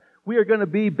We are going to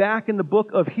be back in the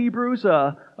book of Hebrews,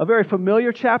 a very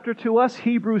familiar chapter to us,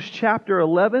 Hebrews chapter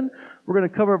 11. We're going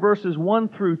to cover verses 1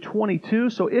 through 22.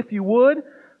 So if you would,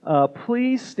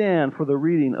 please stand for the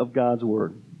reading of God's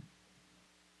Word.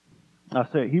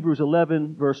 I'll say it, Hebrews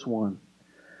 11, verse 1.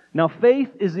 Now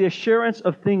faith is the assurance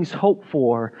of things hoped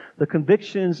for, the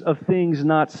convictions of things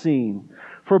not seen.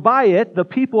 For by it the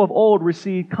people of old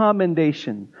received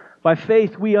commendation. By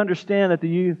faith we understand that the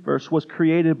universe was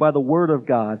created by the Word of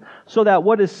God, so that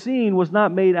what is seen was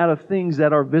not made out of things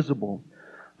that are visible.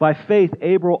 By faith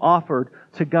Abel offered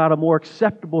to God a more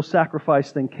acceptable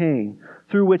sacrifice than Cain,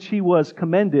 through which he was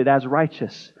commended as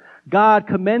righteous, God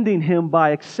commending him by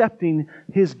accepting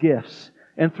his gifts.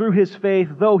 And through his faith,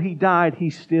 though he died, he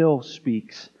still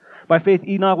speaks. By faith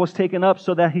Enoch was taken up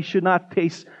so that he should not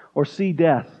taste or see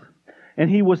death. And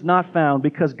he was not found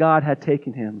because God had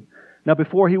taken him. Now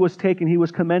before he was taken, he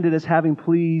was commended as having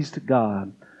pleased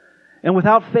God. And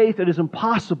without faith it is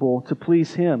impossible to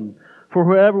please Him. For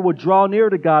whoever would draw near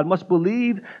to God must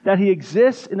believe that He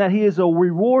exists and that He is a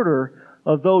rewarder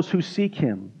of those who seek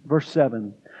Him. Verse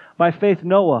 7. By faith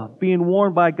Noah, being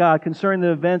warned by God concerning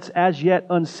the events as yet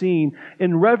unseen,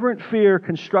 in reverent fear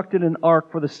constructed an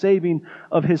ark for the saving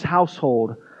of his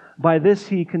household. By this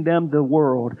he condemned the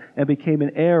world and became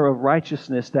an heir of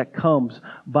righteousness that comes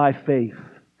by faith.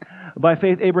 By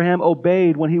faith Abraham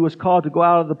obeyed when he was called to go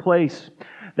out of the place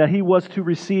that he was to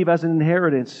receive as an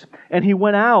inheritance. And he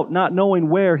went out not knowing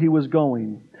where he was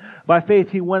going. By faith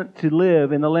he went to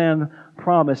live in the land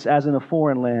promised as in a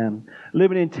foreign land,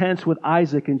 living in tents with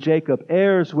Isaac and Jacob,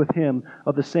 heirs with him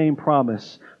of the same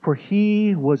promise. For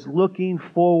he was looking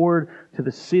forward to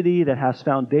the city that has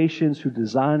foundations, whose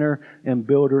designer and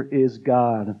builder is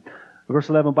God. Verse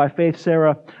 11, by faith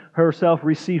Sarah herself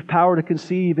received power to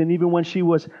conceive, and even when she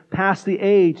was past the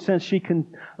age, since she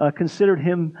considered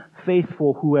him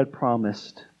faithful who had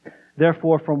promised.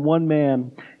 Therefore, from one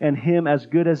man, and him as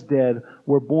good as dead,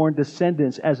 were born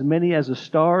descendants, as many as the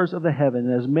stars of the heaven,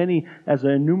 and as many as the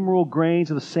innumerable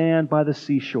grains of the sand by the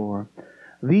seashore.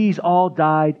 These all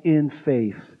died in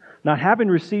faith, not having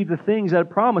received the things that had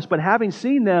promised, but having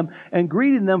seen them and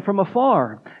greeted them from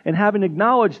afar, and having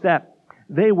acknowledged that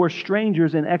they were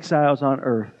strangers and exiles on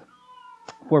earth.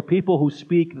 For people who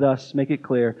speak thus make it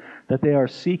clear that they are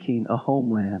seeking a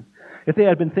homeland. If they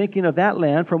had been thinking of that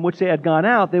land from which they had gone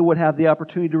out, they would have the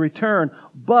opportunity to return.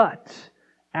 But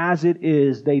as it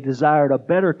is, they desired a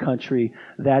better country,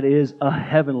 that is, a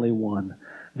heavenly one.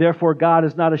 Therefore God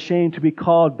is not ashamed to be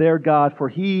called their God, for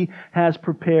He has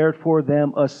prepared for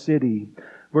them a city.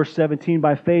 Verse 17,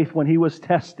 by faith when he was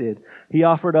tested, he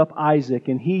offered up Isaac,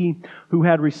 and he who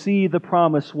had received the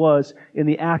promise was in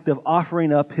the act of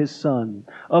offering up his son,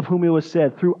 of whom it was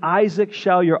said, through Isaac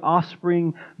shall your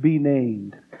offspring be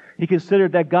named. He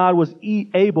considered that God was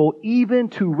able even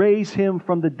to raise him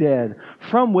from the dead,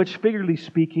 from which, figuratively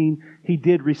speaking, he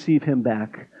did receive him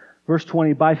back. Verse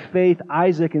 20, by faith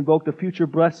Isaac invoked a future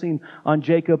blessing on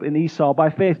Jacob and Esau. By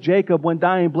faith Jacob, when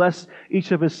dying, blessed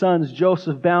each of his sons,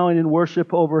 Joseph bowing in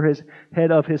worship over his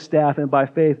head of his staff. And by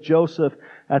faith Joseph,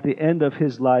 at the end of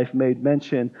his life, made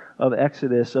mention of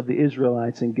Exodus of the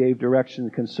Israelites and gave direction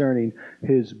concerning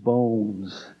his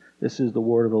bones. This is the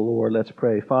word of the Lord. Let's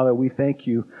pray. Father, we thank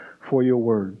You for Your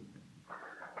word.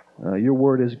 Your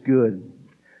word is good.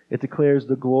 It declares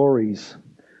the glories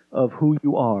of who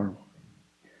You are.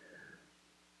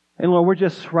 And Lord, we're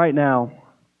just right now,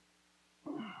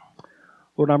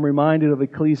 Lord, I'm reminded of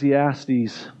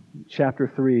Ecclesiastes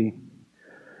chapter 3,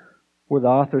 where the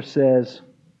author says,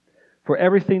 for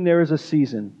everything there is a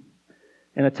season,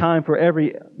 and a time for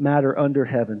every matter under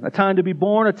heaven. A time to be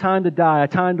born, a time to die, a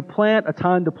time to plant, a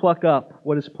time to pluck up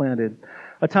what is planted.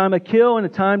 A time to kill and a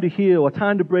time to heal. A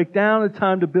time to break down and a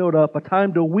time to build up. A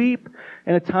time to weep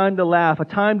and a time to laugh. A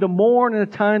time to mourn and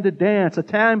a time to dance. A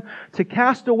time to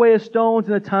cast away stones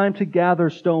and a time to gather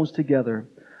stones together.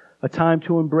 A time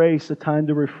to embrace, a time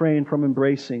to refrain from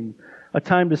embracing. A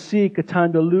time to seek, a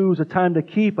time to lose, a time to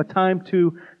keep, a time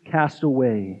to cast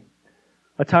away.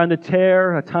 A time to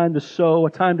tear, a time to sow,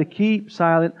 a time to keep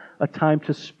silent, a time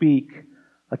to speak.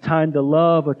 A time to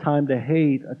love, a time to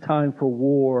hate, a time for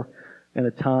war, and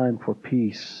a time for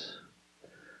peace.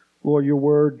 Lord, Your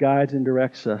word guides and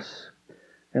directs us.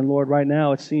 And Lord, right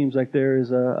now it seems like there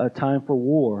is a time for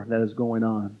war that is going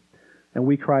on. And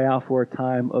we cry out for a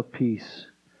time of peace.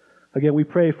 Again, we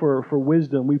pray for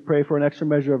wisdom. We pray for an extra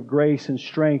measure of grace and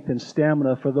strength and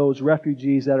stamina for those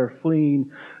refugees that are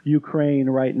fleeing Ukraine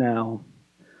right now.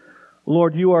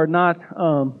 Lord, You are not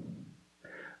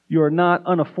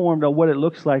uninformed of what it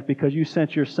looks like, because You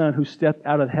sent Your Son who stepped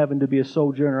out of heaven to be a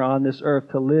sojourner on this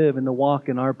earth, to live and to walk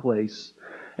in our place.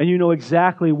 And you know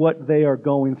exactly what they are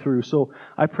going through. So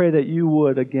I pray that you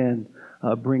would, again,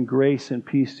 bring grace and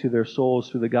peace to their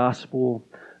souls through the gospel,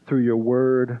 through your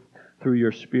word, through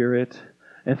your Spirit,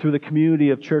 and through the community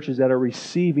of churches that are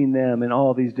receiving them in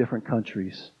all these different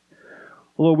countries.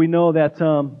 Lord, we know that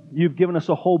you've given us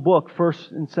a whole book,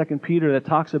 1st and 2nd Peter, that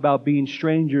talks about being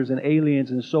strangers and aliens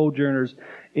and sojourners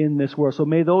in this world. So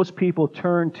may those people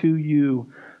turn to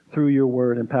you through your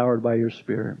word, empowered by your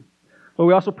Spirit. But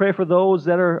we also pray for those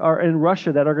that are in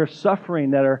Russia, that are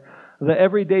suffering, that are the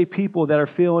everyday people that are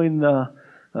feeling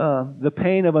the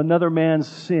pain of another man's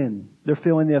sin. They're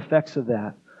feeling the effects of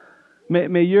that.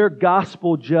 May your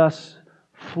gospel just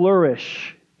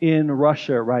flourish in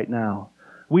Russia right now.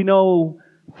 We know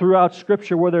throughout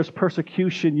Scripture where there's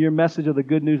persecution, your message of the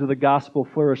good news of the gospel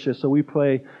flourishes. So we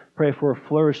pray for a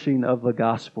flourishing of the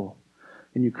gospel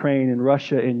in Ukraine, in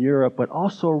Russia, in Europe, but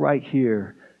also right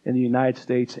here in the United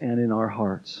States and in our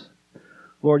hearts.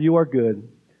 Lord, you are good.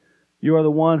 You are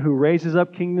the one who raises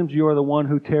up kingdoms. You are the one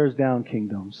who tears down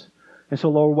kingdoms. And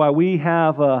so, Lord, while we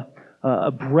have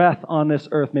a breath on this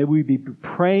earth, may we be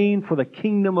praying for the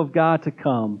kingdom of God to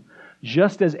come,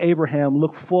 just as Abraham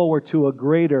looked forward to a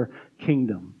greater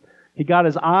kingdom. He got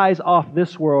his eyes off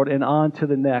this world and on to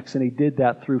the next, and he did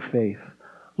that through faith.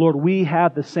 Lord, we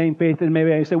have the same faith, and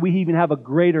maybe I say we even have a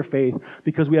greater faith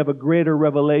because we have a greater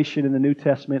revelation in the New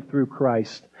Testament through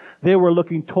Christ. They were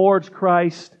looking towards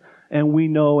Christ, and we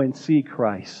know and see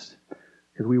Christ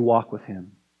because we walk with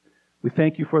Him. We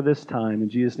thank you for this time. In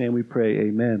Jesus' name we pray,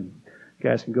 amen. You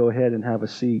guys can go ahead and have a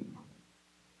seat.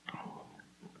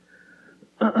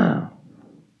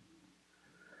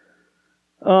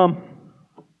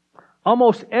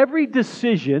 Almost every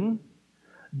decision,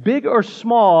 big or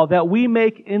small, that we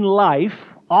make in life,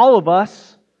 all of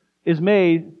us, is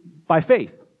made by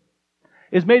faith.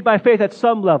 Is made by faith at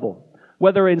some level,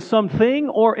 whether in something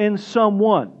or in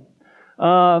someone.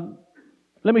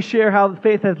 Let me share how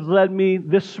faith has led me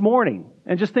this morning.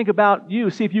 And just think about you.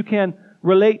 See if you can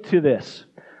relate to this.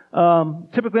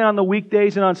 Typically on the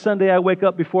weekdays and on Sunday, I wake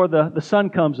up before the sun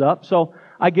comes up. So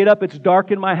I get up, it's dark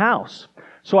in my house.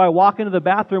 So I walk into the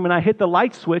bathroom and I hit the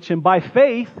light switch, and by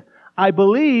faith, I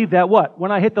believe that what?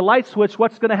 When I hit the light switch,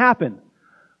 what's going to happen?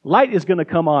 Light is going to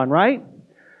come on, right?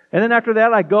 And then after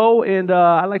that, I go and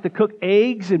I like to cook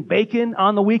eggs and bacon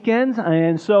on the weekends.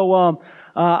 And so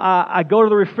I go to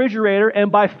the refrigerator,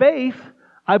 and by faith,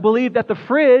 I believe that the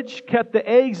fridge kept the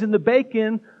eggs and the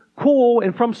bacon cool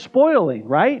and from spoiling,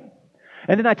 right?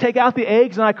 And then I take out the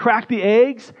eggs and I crack the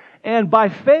eggs. And by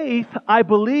faith, I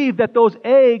believe that those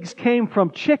eggs came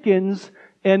from chickens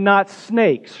and not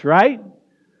snakes, right?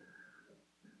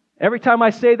 Every time I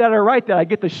say that or write that, I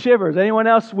get the shivers. Anyone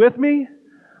else with me?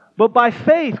 But by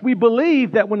faith, we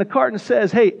believe that when the carton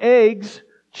says, hey, eggs,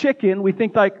 chicken, we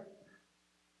think like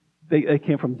they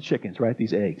came from the chickens, right?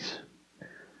 These eggs.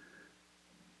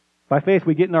 By faith,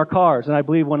 we get in our cars, and I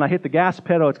believe when I hit the gas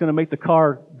pedal, it's going to make the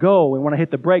car go. And when I hit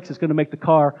the brakes, it's going to make the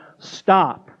car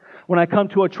stop. When I come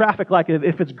to a traffic light,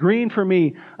 if it's green for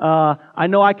me, I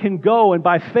know I can go. And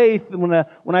by faith,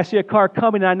 when I see a car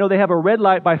coming and I know they have a red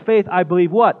light, by faith, I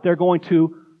believe what? They're going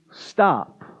to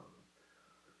stop.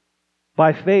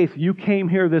 By faith, you came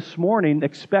here this morning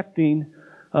expecting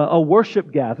a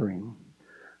worship gathering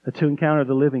to encounter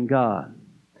the living God.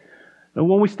 And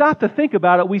when we stop to think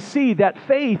about it, we see that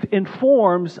faith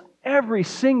informs every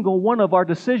single one of our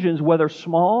decisions, whether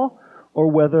small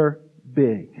or whether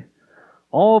big.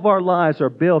 All of our lives are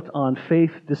built on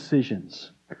faith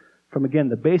decisions. From, again,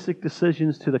 the basic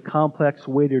decisions to the complex,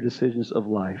 weightier decisions of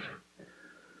life.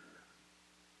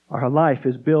 Our life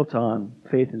is built on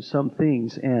faith in some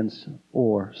things and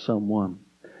or someone.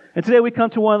 And today we come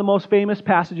to one of the most famous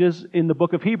passages in the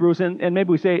book of Hebrews, and maybe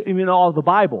we say even all of the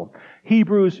Bible.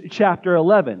 Hebrews chapter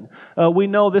 11. We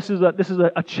know this is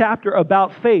a chapter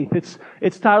about faith.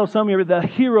 It's titled somewhere the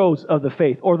heroes of the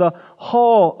faith or the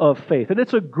hall of faith. And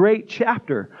it's a great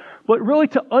chapter. But really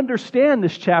to understand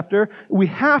this chapter, we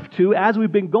have to, as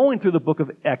we've been going through the book of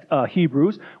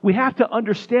Hebrews, we have to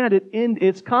understand it in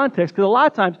its context. Because a lot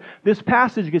of times this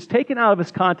passage gets taken out of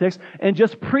its context and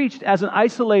just preached as an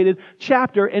isolated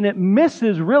chapter, and it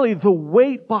misses really the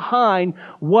weight behind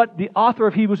what the author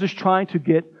of Hebrews is trying to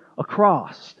get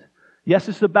across. Yes,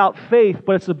 it's about faith,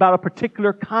 but it's about a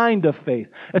particular kind of faith.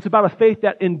 It's about a faith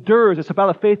that endures. It's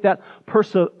about a faith that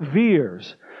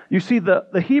perseveres. You see,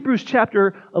 the Hebrews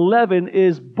chapter 11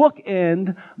 is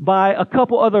bookend by a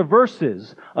couple other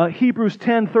verses. Hebrews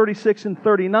 10, 36 and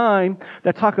 39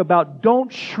 that talk about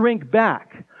don't shrink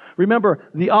back. Remember,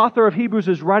 the author of Hebrews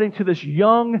is writing to this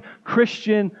young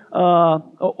Christian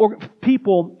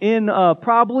people in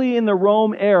probably in the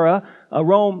Rome area.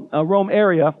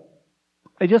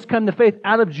 They just come to faith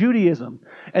out of Judaism.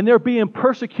 And they're being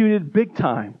persecuted big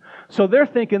time. So they're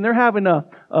thinking, they're having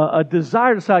a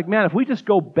desire to say, like, man, if we just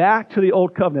go back to the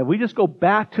old covenant, if we just go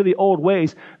back to the old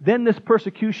ways, then this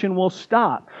persecution will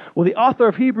stop. Well, the author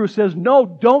of Hebrews says, no,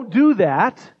 don't do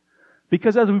that.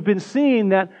 Because as we've been seeing,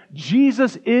 that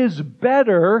Jesus is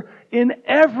better in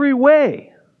every way.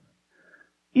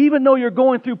 Even though you're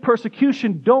going through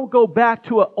persecution, don't go back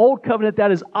to an old covenant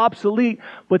that is obsolete,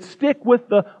 but stick with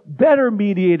the better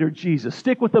mediator, Jesus.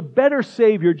 Stick with the better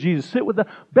Savior, Jesus. Stick with the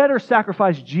better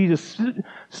sacrifice, Jesus.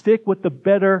 Stick with the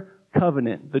better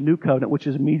covenant, the new covenant, which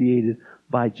is mediated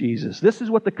by Jesus. This is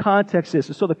what the context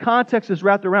is. So the context is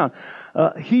wrapped around.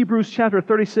 Hebrews chapter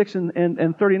 36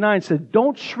 and 39 says,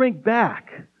 don't shrink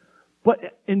back,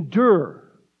 but endure.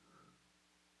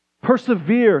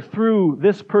 Persevere through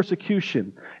this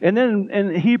persecution. And then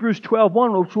in Hebrews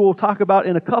 12:1, which we'll talk about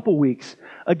in a couple weeks,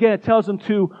 again, it tells them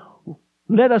to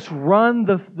let us run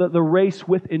the race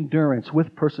with endurance,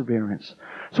 with perseverance.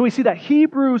 So we see that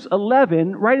Hebrews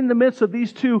 11, right in the midst of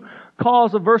these two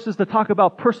calls of verses to talk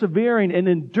about persevering and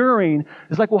enduring,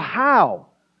 is like, well, how?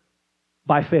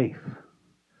 By faith.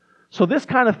 So this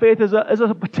kind of faith is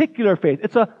a particular faith.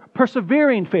 It's a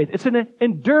persevering faith. It's an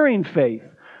enduring faith.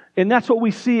 And that's what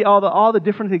we see, all the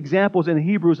different examples in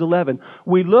Hebrews 11.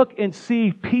 We look and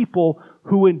see people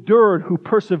who endured, who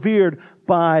persevered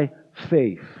by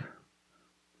faith.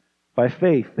 By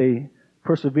faith, they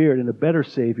persevered in a better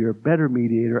Savior, a better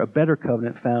mediator, a better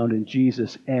covenant found in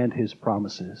Jesus and His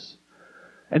promises.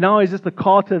 And not only is this the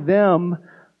call to them,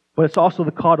 but it's also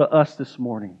the call to us this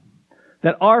morning.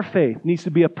 That our faith needs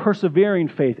to be a persevering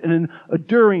faith and an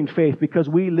enduring faith because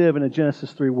we live in a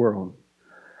Genesis 3 world.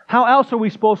 How else are we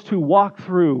supposed to walk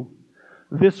through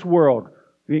this world?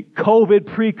 COVID,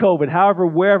 pre-COVID, however,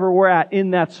 wherever we're at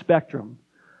in that spectrum.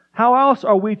 How else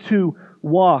are we to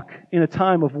walk in a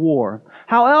time of war?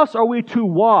 How else are we to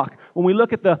walk when we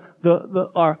look at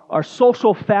our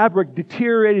social fabric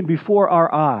deteriorating before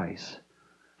our eyes?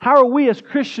 How are we as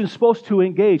Christians supposed to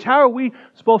engage? How are we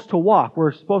supposed to walk?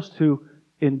 We're supposed to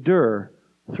endure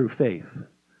through faith.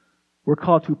 We're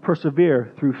called to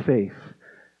persevere through faith.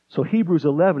 So Hebrews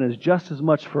 11 is just as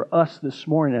much for us this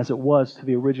morning as it was to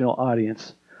the original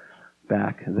audience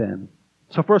back then.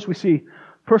 So first we see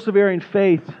persevering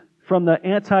faith from the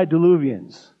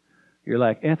antediluvians. You're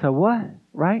like, anti-what?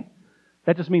 Right?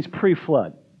 That just means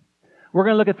pre-flood. We're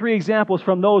going to look at 3 examples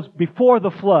from those before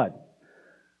the flood.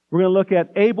 We're going to look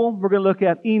at Abel, we're going to look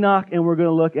at Enoch, and we're going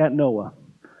to look at Noah.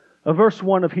 Verse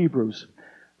 1 of Hebrews.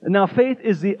 Now, faith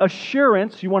is the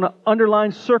assurance. You want to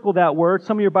underline, circle that word.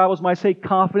 Some of your Bibles might say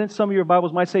confidence. Some of your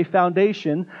Bibles might say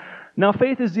foundation. Now,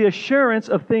 faith is the assurance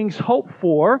of things hoped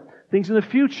for, things in the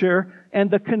future, and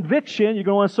the conviction, you're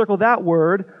going to want to circle that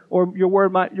word, or your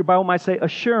Bible might say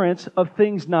assurance of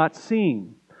things not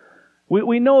seen.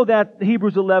 We know that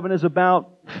Hebrews 11 is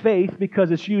about faith because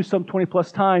it's used some 20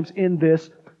 plus times in this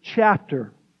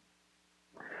chapter.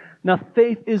 Now,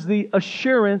 faith is the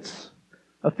assurance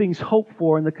of things hoped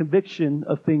for and the conviction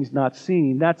of things not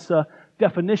seen. That's a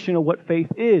definition of what faith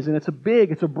is. And it's a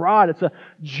broad, it's a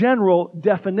general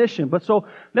definition. But so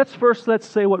let's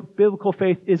say what biblical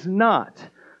faith is not.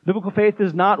 Biblical faith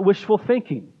is not wishful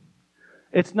thinking.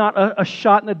 It's not a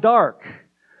shot in the dark.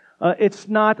 It's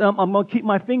not, I'm going to keep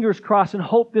my fingers crossed and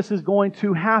hope this is going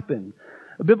to happen.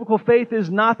 Biblical faith is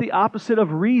not the opposite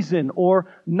of reason or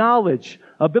knowledge.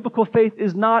 Biblical faith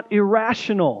is not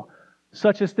irrational,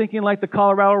 such as thinking like the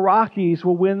Colorado Rockies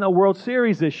will win the World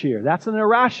Series this year. That's an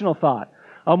irrational thought.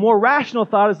 A more rational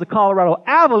thought is the Colorado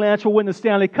Avalanche will win the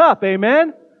Stanley Cup.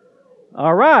 Amen?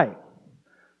 All right.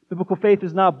 Biblical faith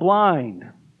is not blind.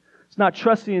 It's not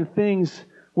trusting in things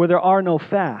where there are no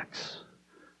facts.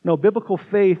 No, biblical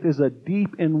faith is a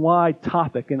deep and wide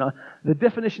topic. And the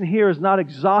definition here is not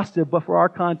exhaustive, but for our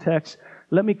context,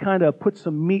 let me kind of put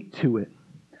some meat to it.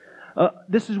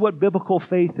 This is what biblical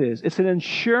faith is. It's an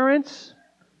assurance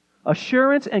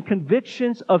and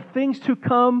convictions of things to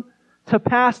come to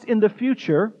pass in the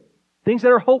future, things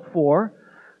that are hoped for,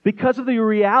 because of the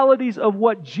realities of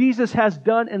what Jesus has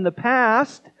done in the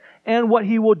past and what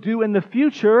He will do in the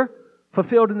future,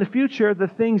 fulfilled in the future, the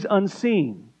things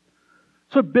unseen.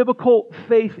 That's what biblical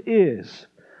faith is.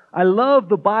 I love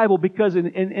the Bible because,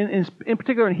 in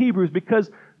particular in Hebrews,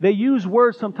 because they use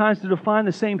words sometimes to define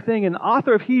the same thing. And the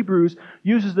author of Hebrews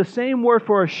uses the same word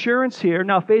for assurance here.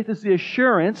 Now, faith is the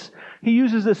assurance. He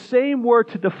uses the same word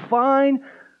to define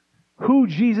who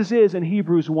Jesus is in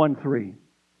Hebrews 1:3.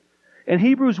 In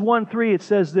Hebrews 1:3, it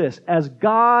says this: as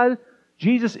God,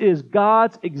 Jesus is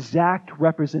God's exact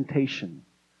representation.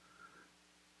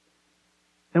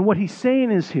 And what he's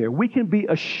saying is here, we can be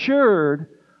assured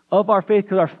of our faith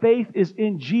because our faith is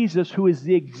in Jesus, who is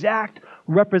the exact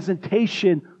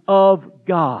representation of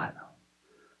God.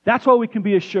 That's why we can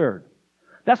be assured.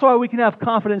 That's why we can have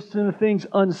confidence in the things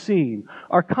unseen.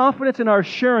 Our confidence and our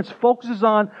assurance focuses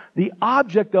on the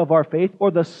object of our faith or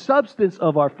the substance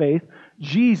of our faith,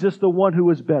 Jesus, the one who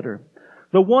is better.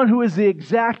 The one who is the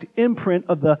exact imprint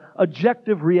of the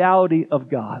objective reality of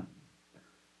God.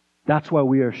 That's why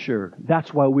we are assured.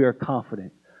 That's why we are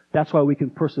confident. That's why we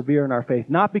can persevere in our faith.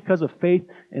 Not because of faith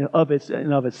in of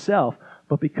itself,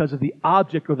 but because of the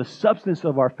object or the substance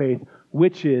of our faith,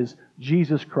 which is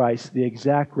Jesus Christ, the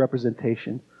exact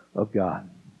representation of God.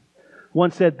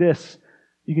 One said this,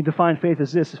 you can define faith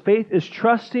as this: faith is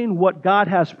trusting what God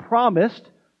has promised,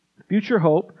 future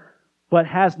hope, but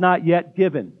has not yet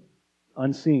given,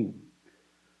 unseen.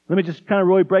 Let me just kind of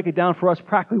really break it down for us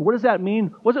practically. What does that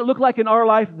mean? What does it look like in our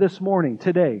life this morning,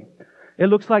 today? It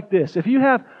looks like this. If you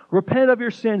have repented of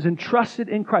your sins and trusted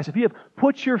in Christ, if you have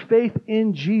put your faith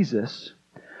in Jesus,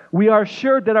 we are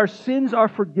assured that our sins are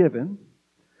forgiven,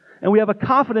 and we have a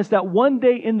confidence that one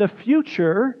day in the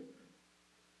future,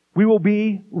 we will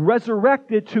be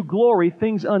resurrected to glory,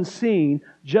 things unseen,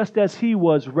 just as He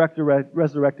was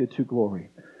resurrected to glory.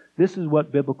 This is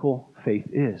what biblical faith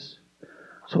is.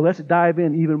 So let's dive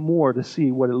in even more to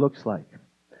see what it looks like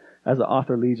as the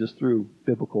author leads us through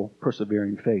biblical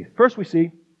persevering faith. First we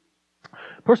see,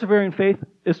 persevering faith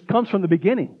comes from the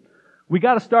beginning. We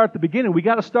got to start at the beginning. We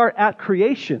got to start at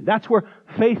creation. That's where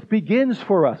faith begins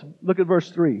for us. Look at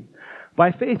verse 3.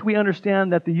 By faith we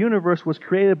understand that the universe was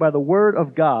created by the Word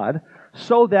of God,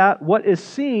 so that what is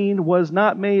seen was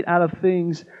not made out of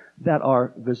things that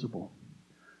are visible.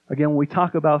 Again, when we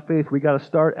talk about faith, we got to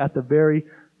start at the very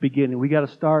beginning. We got to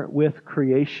start with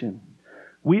creation.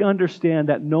 We understand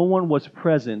that no one was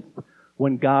present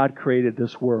when God created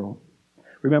this world.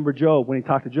 Remember Job, when he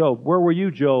talked to Job. Where were you,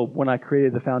 Job, when I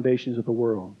created the foundations of the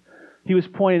world? He was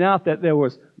pointing out that there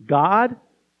was God,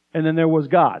 and then there was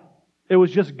God. It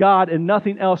was just God and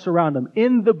nothing else around him.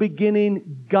 In the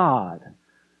beginning, God.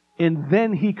 And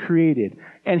then He created.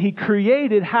 And He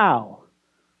created how?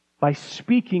 By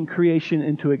speaking creation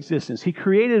into existence. He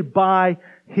created by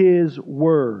His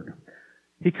Word.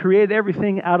 He created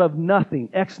everything out of nothing.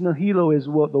 Ex nihilo is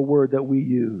what the word that we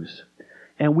use.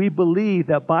 And we believe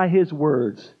that by His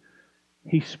words,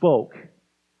 He spoke,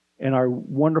 and our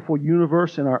wonderful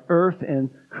universe and our earth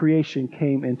and creation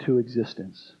came into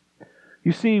existence.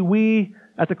 You see, we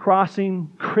at the Crossing,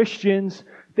 Christians,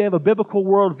 they have a biblical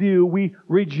worldview. We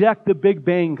reject the Big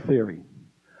Bang Theory.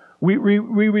 We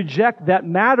reject that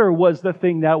matter was the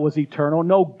thing that was eternal.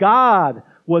 No, God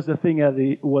was the thing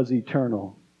that was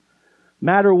eternal.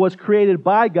 Matter was created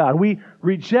by God. We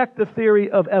reject the theory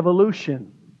of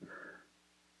evolution.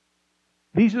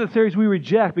 These are the theories we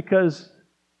reject because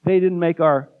they didn't make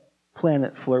our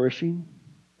planet flourishing.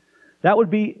 That would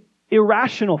be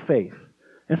irrational faith.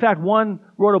 In fact, one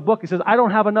wrote a book that says, I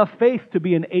don't have enough faith to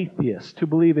be an atheist, to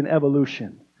believe in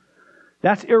evolution.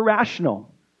 That's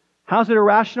irrational. How's it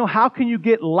irrational? How can you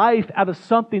get life out of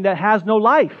something that has no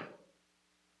life?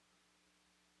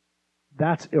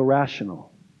 That's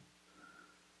irrational.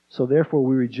 So therefore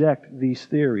we reject these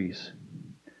theories.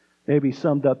 Maybe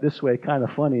summed up this way, kind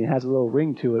of funny, it has a little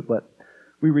ring to it, but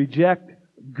we reject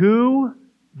goo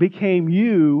became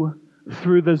you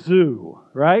through the zoo,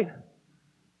 right?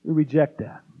 We reject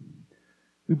that.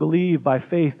 We believe by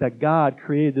faith that God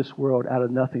created this world out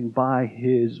of nothing by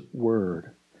His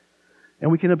Word. And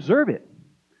we can observe it.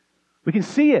 We can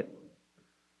see it.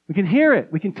 We can hear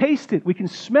it. We can taste it. We can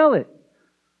smell it.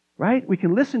 Right? We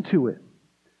can listen to it.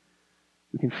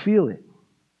 We can feel it.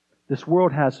 This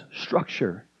world has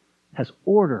structure, has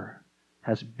order,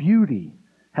 has beauty,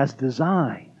 has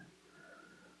design.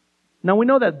 Now we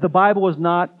know that the Bible is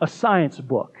not a science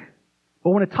book. But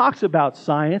when it talks about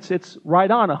science, it's right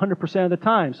on 100% of the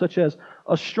time, such as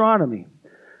astronomy.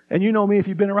 And you know me, if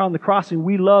you've been around the Crossing,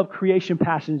 we love creation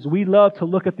passions. We love to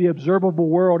look at the observable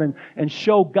world and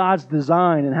show God's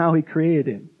design and how He created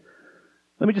it.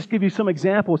 Let me just give you some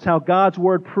examples how God's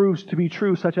Word proves to be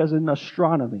true, such as in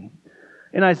astronomy.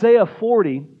 In Isaiah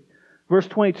 40, verse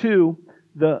 22,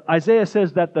 Isaiah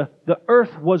says that the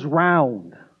earth was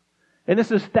round. And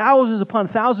this is thousands upon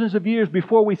thousands of years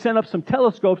before we sent up some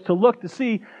telescopes to look to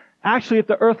see actually if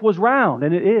the earth was round.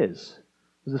 And it is.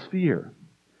 It was a sphere.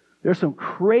 There's some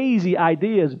crazy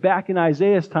ideas back in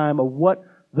Isaiah's time of what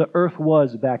the earth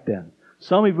was back then.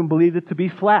 Some even believed it to be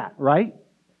flat, right?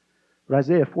 But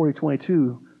Isaiah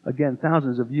 40:22, again,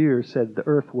 thousands of years, said the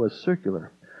earth was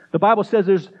circular. The Bible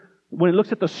says when it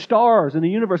looks at the stars in the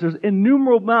universe, there's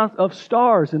innumerable amounts of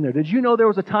stars in there. Did you know there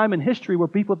was a time in history where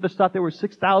people just thought there were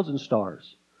 6,000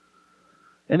 stars?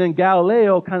 And then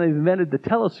Galileo kind of invented the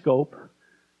telescope,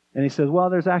 and he says, well,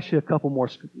 there's actually a couple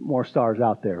more stars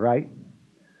out there, right?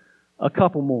 A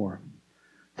couple more.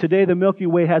 Today, the Milky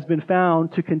Way has been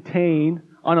found to contain,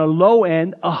 on a low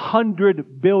end,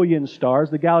 100 billion stars,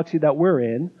 the galaxy that we're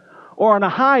in, or on a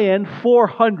high end,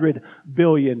 400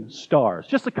 billion stars.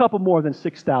 Just a couple more than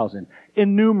 6,000.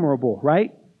 Innumerable,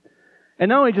 right? And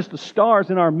not only just the stars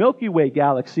in our Milky Way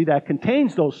galaxy that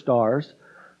contains those stars,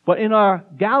 but in our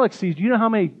galaxies, do you know how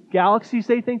many galaxies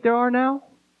they think there are now?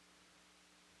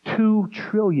 2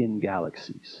 trillion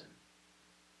galaxies.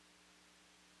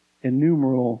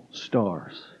 Innumerable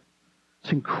stars.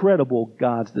 It's incredible,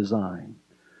 God's design.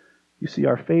 You see,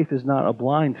 our faith is not a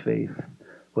blind faith,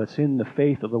 but it's in the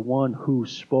faith of the one who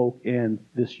spoke and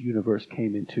this universe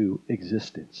came into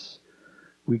existence.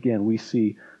 We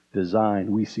see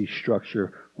design, we see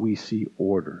structure, we see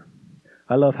order.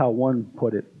 I love how one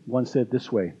put it. One said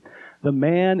this way, the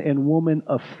man and woman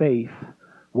of faith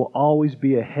will always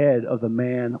be ahead of the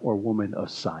man or woman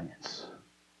of science.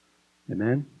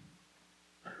 Amen?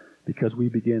 Because we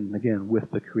begin, again, with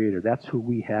the Creator. That's who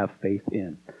we have faith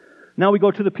in. Now we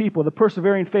go to the people, the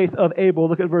persevering faith of Abel.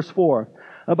 Look at verse 4.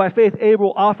 By faith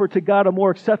Abel offered to God a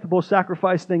more acceptable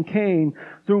sacrifice than Cain,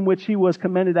 through which he was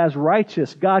commended as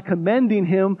righteous, God commending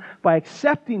him by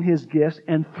accepting his gifts,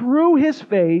 and through his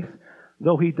faith,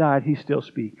 though he died, he still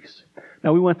speaks.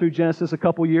 Now, we went through Genesis a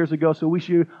couple years ago, so we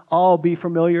should all be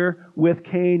familiar with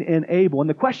Cain and Abel. And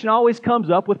the question always comes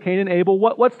up with Cain and Abel.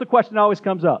 What's the question that always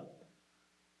comes up?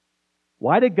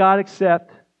 Why did God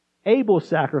accept Abel's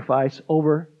sacrifice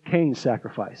over Cain's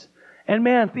sacrifice? And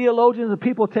man, theologians and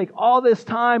people take all this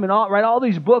time and write all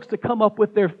these books to come up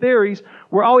with their theories,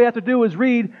 where all we have to do is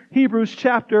read Hebrews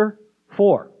chapter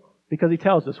 4, because he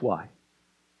tells us why.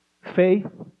 Faith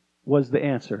was the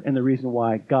answer and the reason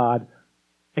why God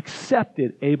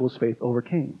accepted Abel's faith over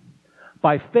Cain.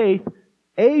 By faith,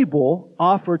 Abel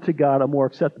offered to God a more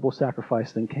acceptable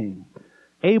sacrifice than Cain.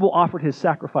 Abel offered his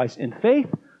sacrifice in faith.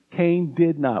 Cain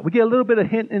did not. We get a little bit of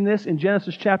hint in this in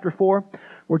Genesis chapter 4,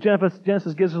 where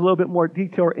Genesis gives us a little bit more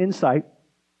detail or insight,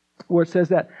 where it says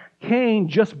that Cain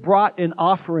just brought an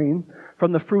offering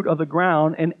from the fruit of the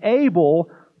ground, and Abel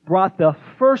brought the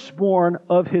firstborn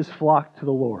of his flock to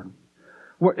the Lord.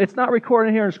 It's not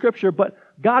recorded here in Scripture, but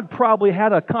God probably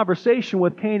had a conversation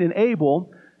with Cain and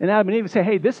Abel, and Adam and Eve say,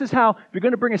 hey, this is how, if you're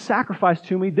going to bring a sacrifice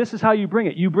to me, this is how you bring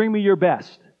it. You bring me your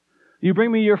best. You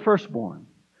bring me your firstborn.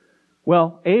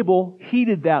 Well, Abel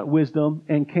heeded that wisdom,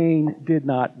 and Cain did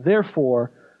not.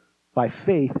 Therefore, by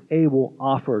faith, Abel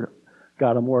offered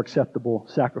God a more acceptable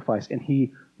sacrifice, and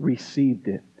he received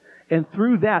it. And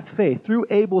through that faith, through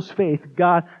Abel's faith,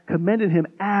 God commended him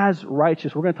as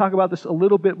righteous. We're going to talk about this a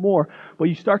little bit more, but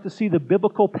you start to see the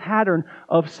biblical pattern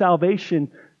of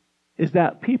salvation is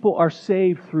that people are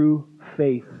saved through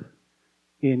faith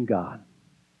in God.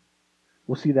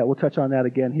 We'll see that. We'll touch on that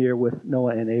again here with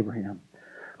Noah and Abraham.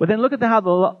 But then look at how the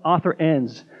author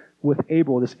ends with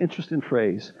Abel, this interesting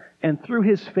phrase. And through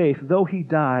his faith, though he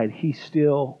died, he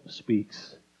still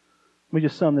speaks. Let me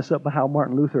just sum this up by how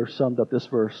Martin Luther summed up this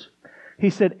verse. He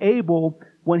said, Abel,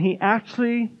 when he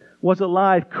actually was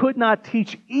alive, could not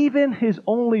teach even his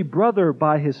only brother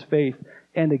by his faith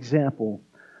and example.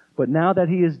 But now that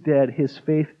he is dead, his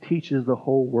faith teaches the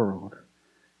whole world.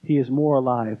 He is more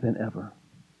alive than ever.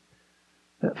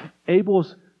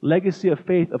 Abel's legacy of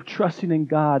faith, of trusting in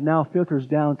God, now filters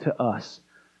down to us.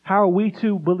 How are we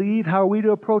to believe? How are we to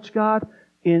approach God?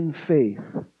 In faith.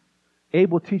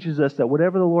 Abel teaches us that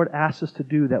whatever the Lord asks us to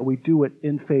do, that we do it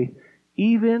in faith,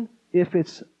 even if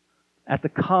it's at the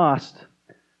cost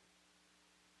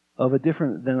of a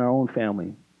different than our own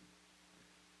family.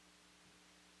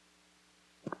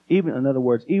 Even, in other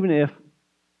words, even if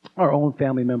our own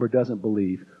family member doesn't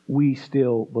believe, we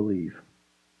still believe.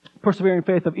 Persevering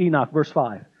faith of Enoch, verse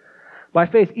 5. By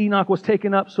faith Enoch was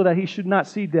taken up so that he should not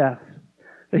see death,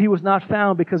 that he was not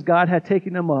found because God had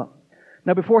taken him up.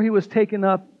 Now before he was taken,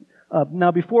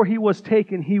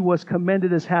 he was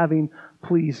commended as having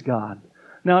pleased God.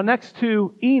 Now next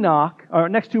to Enoch, or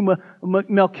next to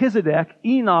Melchizedek,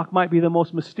 Enoch might be the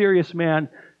most mysterious man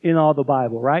in all the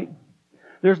Bible, right?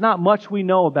 There's not much we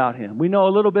know about him. We know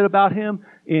a little bit about him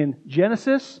in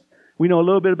Genesis. We know a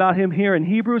little bit about him here in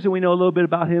Hebrews, and we know a little bit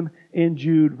about him in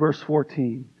Jude, verse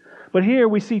 14. But here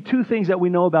we see two things that we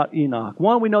know about Enoch.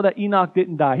 One, we know that Enoch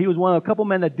didn't die. He was one of a couple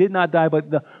men that did not die, but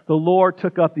the Lord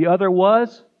took up. The other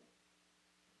was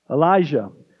Elijah.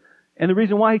 And the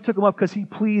reason why he took him up, because he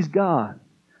pleased God.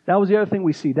 That was the other thing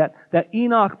we see, that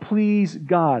Enoch pleased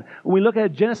God. When we look at a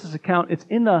Genesis account, it's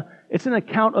an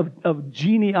account of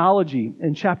genealogy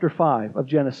in chapter 5 of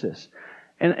Genesis.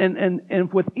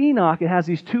 And with Enoch, it has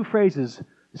these two phrases.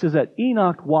 It says that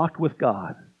Enoch walked with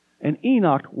God, and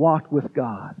Enoch walked with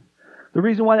God. The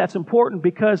reason why that's important,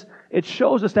 because it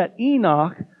shows us that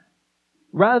Enoch,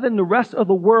 rather than the rest of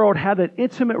the world, had an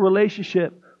intimate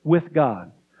relationship with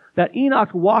God. That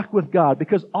Enoch walked with God,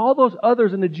 because all those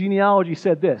others in the genealogy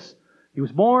said this: he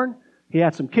was born, he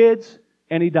had some kids,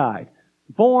 and he died.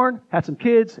 Born, had some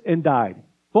kids, and died.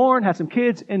 Born, had some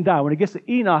kids, and died. When it gets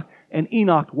to Enoch, and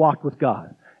Enoch walked with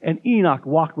God. And Enoch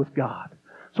walked with God.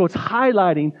 So it's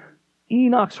highlighting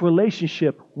Enoch's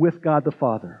relationship with God the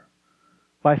Father.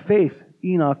 By faith,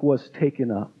 Enoch was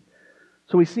taken up.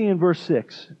 So we see in verse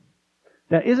 6,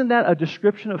 that isn't that a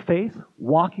description of faith?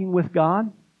 Walking with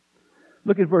God?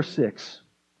 Look at verse 6.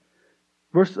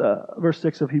 Verse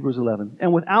 6 of Hebrews 11.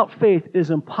 And without faith it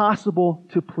is impossible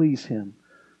to please Him.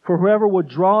 For whoever would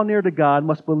draw near to God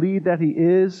must believe that He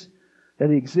is, that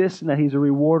He exists, and that He's a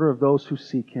rewarder of those who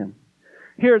seek Him.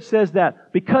 Here it says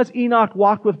that because Enoch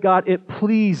walked with God, it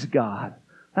pleased God.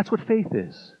 That's what faith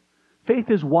is.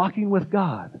 Faith is walking with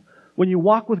God. When you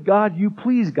walk with God, you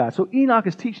please God. So Enoch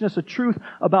is teaching us a truth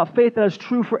about faith that is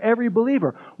true for every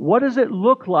believer. What does it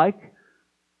look like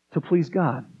to please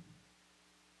God?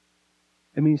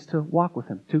 It means to walk with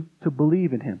Him, to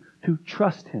believe in Him, to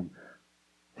trust Him,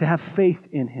 to have faith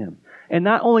in Him. And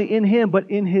not only in Him, but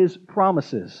in His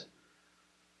promises.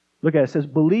 Look at it. It says,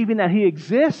 believing that He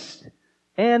exists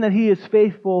and that He is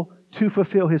faithful to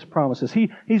fulfill His promises.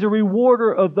 He's a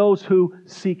rewarder of those who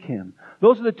seek Him.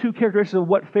 Those are the two characteristics of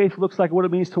what faith looks like, what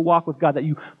it means to walk with God. That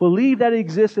you believe that He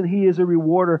exists and He is a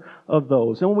rewarder of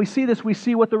those. And when we see this, we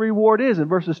see what the reward is in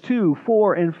verses 2,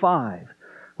 4, and 5.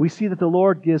 We see that the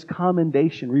Lord gives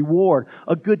commendation, reward,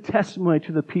 a good testimony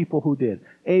to the people who did.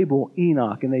 Abel,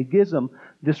 Enoch, and He gives them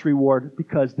this reward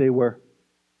because they were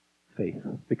faith,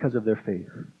 because of their faith.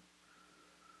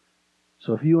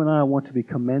 So if you and I want to be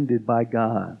commended by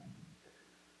God,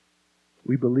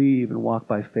 we believe and walk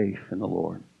by faith in the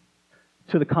Lord.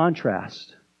 To the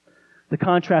contrast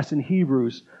in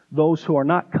Hebrews, those who are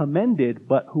not commended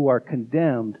but who are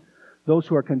condemned, those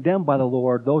who are condemned by the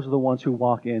Lord, those are the ones who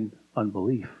walk in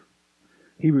unbelief.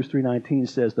 Hebrews 3:19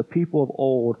 says, the people of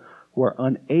old were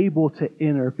unable to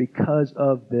enter because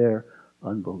of their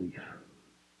unbelief.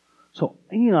 So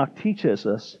Enoch teaches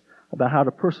us about how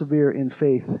to persevere in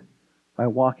faith by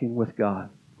walking with God.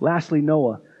 Lastly,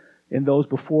 Noah in those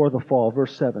before the fall,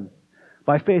 verse 7.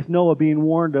 By faith, Noah, being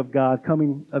warned of God,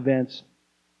 coming events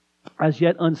as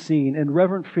yet unseen, in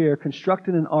reverent fear,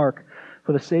 constructed an ark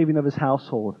for the saving of his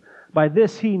household. By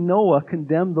this he, Noah,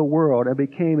 condemned the world and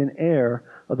became an heir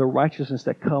of the righteousness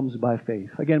that comes by faith.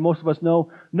 Again, most of us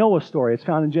know Noah's story. It's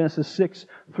found in Genesis 6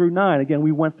 through 9. Again,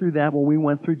 we went through that when we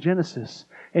went through Genesis.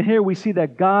 And here we see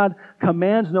that God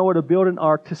commands Noah to build an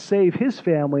ark to save his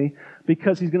family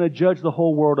because He's going to judge the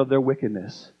whole world of their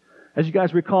wickedness. As you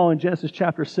guys recall in Genesis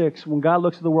chapter 6, when God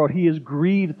looks at the world, He is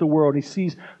grieved at the world. He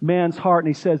sees man's heart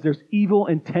and He says there's evil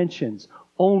intentions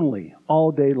only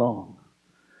all day long.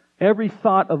 Every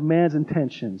thought of man's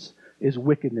intentions is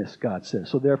wickedness, God says.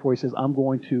 So therefore He says, I'm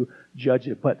going to judge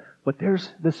it. But there's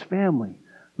this family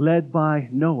led by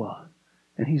Noah,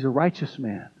 and he's a righteous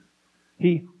man.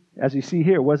 He, as you see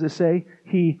here, what does it say?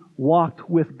 He walked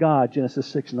with God,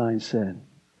 Genesis 6:9 said.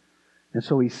 And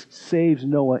so He saves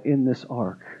Noah in this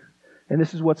ark. And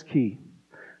this is what's key.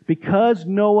 Because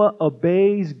Noah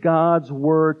obeys God's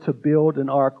word to build an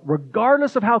ark,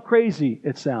 regardless of how crazy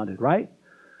it sounded, right?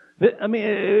 I mean,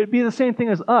 it would be the same thing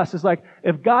as us. It's like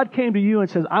if God came to you and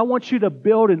says, I want you to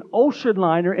build an ocean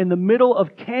liner in the middle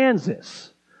of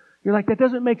Kansas. You're like, that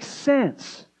doesn't make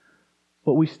sense.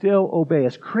 But we still obey.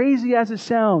 As crazy as it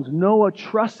sounds, Noah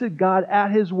trusted God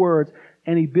at His words,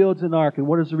 and he builds an ark. And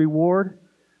what is the reward?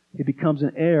 He becomes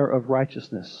an heir of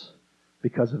righteousness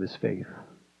because of his faith.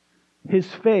 His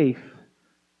faith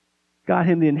got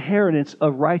him the inheritance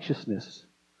of righteousness.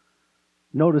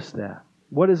 Notice that.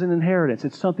 What is an inheritance?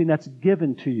 It's something that's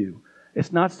given to you.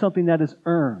 It's not something that is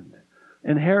earned.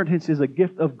 Inheritance is a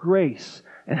gift of grace.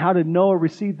 And how did Noah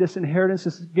receive this inheritance,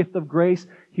 this gift of grace?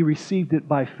 He received it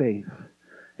by faith.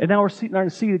 And now we're starting to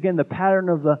see again the pattern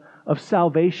of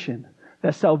salvation.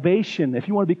 That salvation, if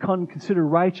you want to become considered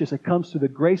righteous, it comes through the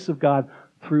grace of God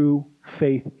through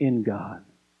faith in God.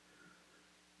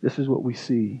 This is what we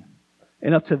see.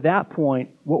 And up to that point,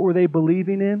 what were they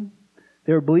believing in?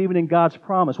 They were believing in God's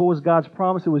promise. What was God's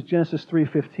promise? It was Genesis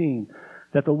 3:15,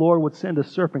 that the Lord would send a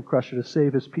serpent crusher to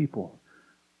save His people.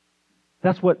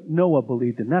 That's what Noah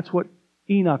believed in. That's what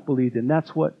Enoch believed in.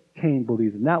 That's what Cain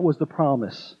believed in. That was the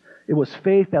promise. It was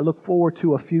faith that looked forward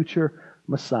to a future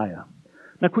Messiah.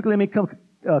 Now quickly, let me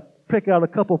pick out a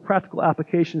couple of practical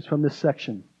applications from this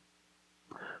section.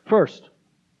 First,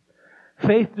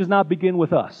 Faith does not begin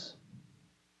with us.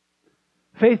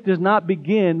 Faith does not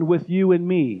begin with you and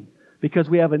me because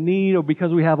we have a need or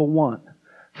because we have a want.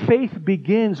 Faith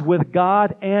begins with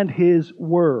God and His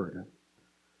Word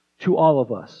to all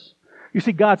of us. You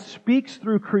see, God speaks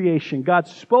through creation. God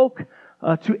spoke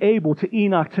to Abel, to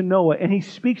Enoch, to Noah, and He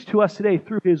speaks to us today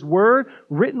through His Word,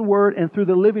 written Word, and through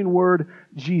the living Word,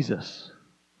 Jesus.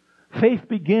 Faith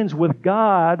begins with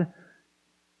God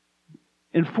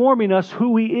informing us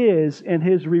who He is and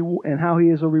how He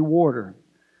is a rewarder.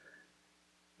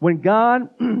 When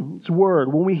God's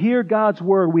Word, when we hear God's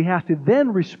Word, we have to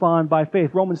then respond by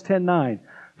faith. Romans 10:9.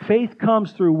 Faith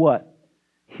comes through what?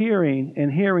 Hearing,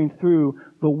 and hearing through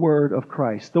the Word of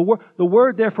Christ. The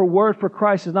word there for word for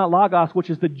Christ is not logos, which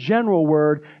is the general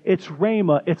word. It's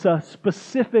rhema. It's a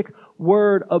specific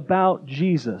word about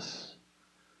Jesus.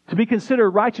 To be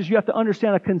considered righteous, you have to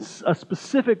understand a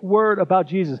specific word about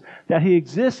Jesus, that He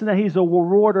exists and that He's a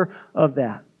rewarder of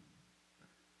that.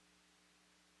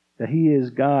 That He is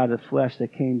God of flesh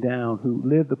that came down, who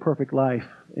lived the perfect life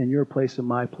in your place and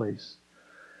my place,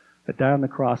 that died on the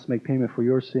cross to make payment for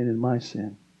your sin and my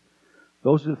sin.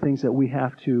 Those are the things that we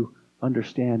have to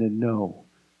understand and know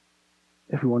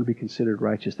if we want to be considered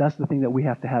righteous. That's the thing that we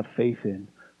have to have faith in.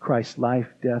 Christ's life,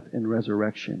 death, and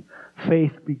resurrection.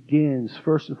 Faith begins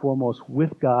first and foremost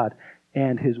with God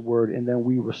and His Word, and then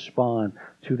we respond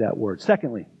to that Word.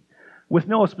 Secondly, with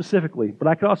Noah specifically, but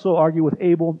I could also argue with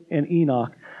Abel and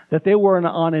Enoch, that they were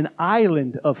on an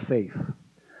island of faith.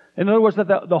 In other words, that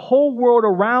the whole world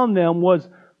around them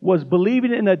was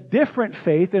believing in a different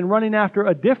faith and running after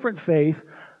a different faith,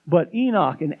 but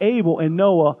Enoch and Abel and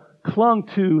Noah clung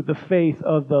to the faith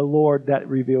of the Lord that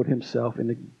revealed Himself.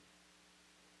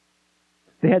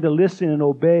 They had to listen and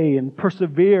obey and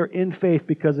persevere in faith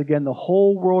because, again, the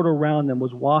whole world around them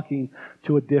was walking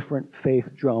to a different faith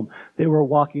drum. They were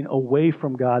walking away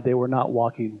from God. They were not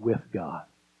walking with God.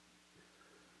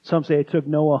 Some say it took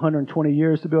Noah 120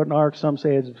 years to build an ark. Some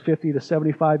say it's 50 to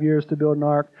 75 years to build an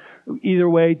ark. Either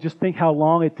way, just think how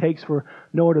long it takes for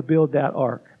Noah to build that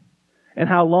ark. And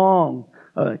how long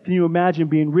can you imagine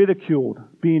being ridiculed,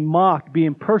 being mocked,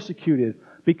 being persecuted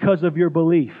because of your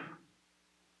belief?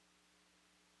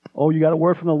 Oh, you got a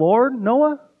word from the Lord,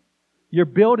 Noah? You're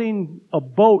building a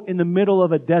boat in the middle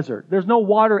of a desert. There's no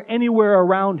water anywhere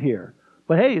around here.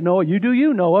 But hey, Noah, you do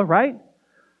you, Noah, right?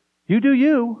 You do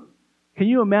you. Can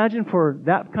you imagine for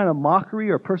that kind of mockery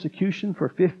or persecution for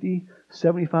 50,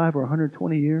 75, or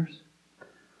 120 years?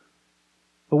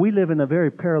 But we live in a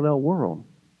very parallel world.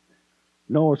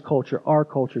 Noah's culture, our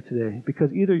culture today.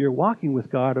 Because either you're walking with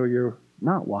God or you're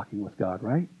not walking with God,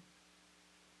 right?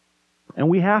 And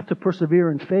we have to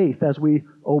persevere in faith as we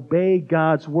obey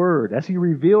God's Word, as He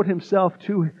revealed Himself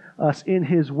to us in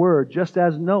His Word, just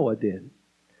as Noah did.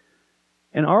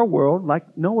 And our world,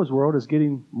 like Noah's world, is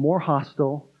getting more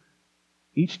hostile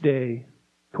each day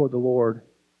toward the Lord,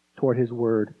 toward His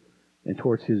Word, and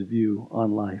towards His view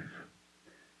on life.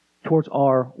 Towards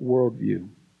our worldview.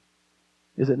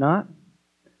 Is it not?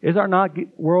 Is our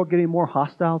world getting more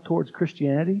hostile towards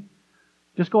Christianity?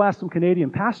 Just go ask some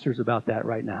Canadian pastors about that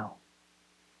right now.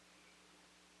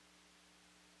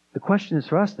 The question is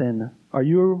for us then, are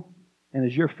you and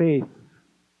is your faith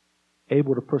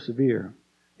able to persevere?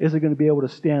 Is it going to be able to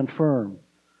stand firm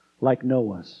like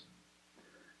Noah's?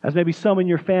 As maybe some in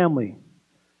your family,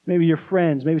 maybe your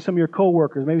friends, maybe some of your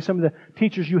coworkers, maybe some of the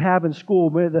teachers you have in school,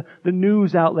 maybe the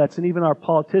news outlets and even our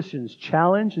politicians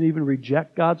challenge and even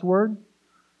reject God's Word.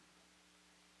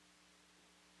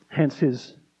 Hence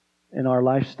His in our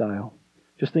lifestyle.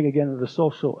 Just think again of the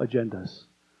social agendas.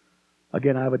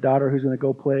 Again, I have a daughter who's going to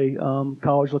go play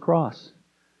college lacrosse.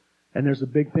 And there's a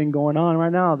big thing going on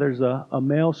right now. There's a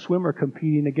male swimmer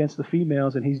competing against the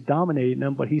females, and he's dominating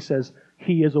them, but he says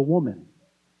he is a woman.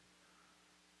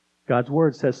 God's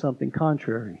Word says something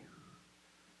contrary.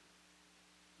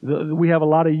 We have a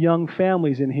lot of young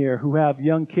families in here who have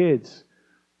young kids.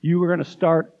 You are going to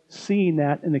start seeing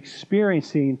that and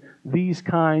experiencing these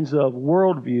kinds of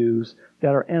worldviews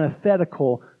that are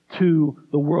antithetical to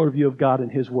the worldview of God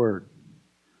and His Word.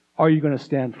 Are you going to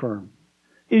stand firm?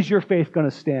 Is your faith going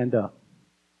to stand up?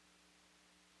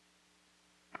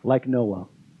 Like Noah.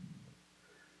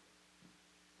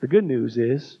 The good news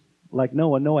is, like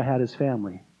Noah, Noah had his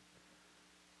family.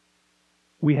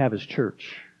 We have His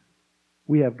church.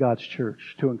 We have God's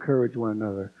church to encourage one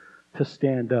another, to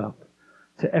stand up,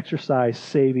 to exercise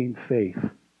saving faith,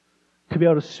 to be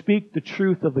able to speak the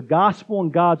truth of the gospel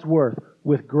and God's Word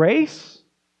with grace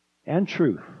and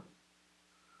truth.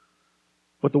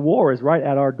 But the war is right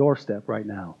at our doorstep right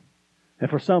now. And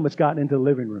for some, it's gotten into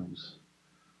living rooms.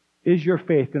 Is your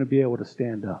faith going to be able to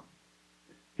stand up?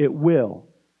 It will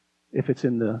if it's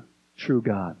in the true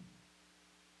God,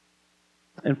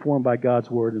 informed by God's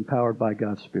Word, empowered by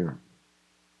God's Spirit.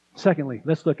 Secondly,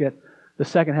 let's look at the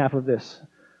second half of this.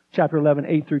 Chapter 11,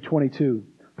 8 through 22.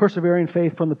 Persevering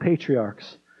faith from the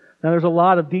patriarchs. Now there's a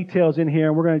lot of details in here,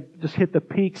 and we're going to just hit the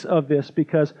peaks of this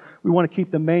because we want to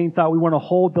keep the main thought. We want to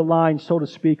hold the line, so to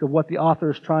speak, of what the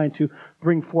author is trying to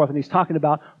bring forth. And he's talking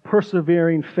about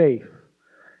persevering faith.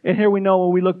 And here we know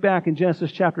when we look back in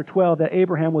Genesis chapter 12 that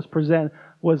Abraham was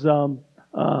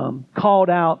called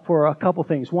out for a couple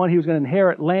things. One, he was going to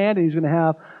inherit land, and he was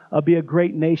going to be a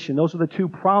great nation. Those are the two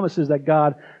promises that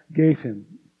God gave him.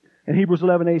 And Hebrews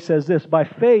 11:8 says this, by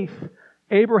faith,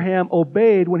 Abraham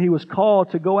obeyed when he was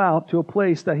called to go out to a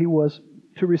place that he was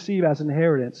to receive as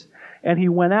inheritance. And he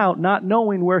went out not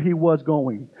knowing where he was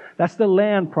going. That's the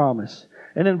land promise.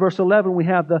 And in verse 11 we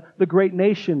have the great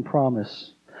nation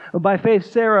promise. By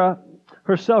faith, Sarah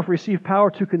herself received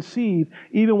power to conceive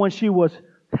even when she was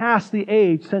past the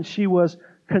age, since she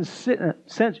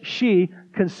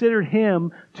considered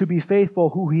him to be faithful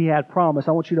who he had promised.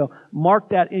 I want you to mark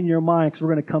that in your mind because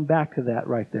we're going to come back to that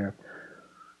right there.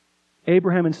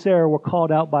 Abraham and Sarah were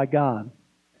called out by God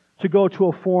to go to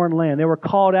a foreign land. They were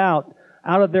called out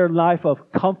of their life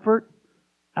of comfort,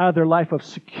 out of their life of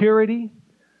security,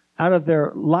 out of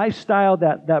their lifestyle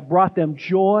that brought them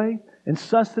joy and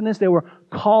sustenance. They were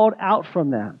called out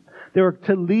from that. They were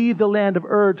to leave the land of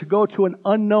Ur to go to an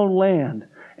unknown land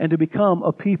and to become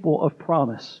a people of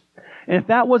promise. And if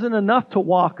that wasn't enough to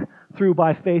walk through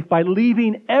by faith, by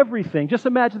leaving everything, just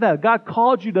imagine that. God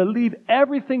called you to leave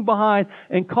everything behind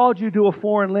and called you to a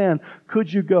foreign land.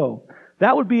 Could you go?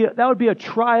 That would be a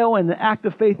trial and an act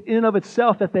of faith in and of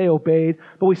itself that they obeyed.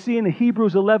 But we see in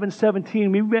Hebrews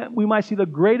 11:17, we might see the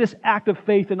greatest act of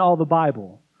faith in all the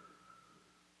Bible.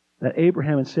 That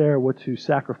Abraham and Sarah were to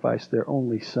sacrifice their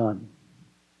only son.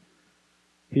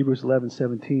 Hebrews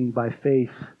 11:17, by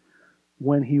faith,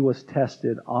 when he was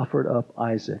tested, offered up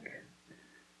Isaac.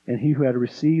 And he who had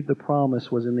received the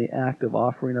promise was in the act of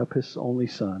offering up his only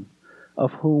son,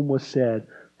 of whom was said,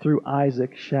 through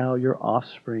Isaac shall your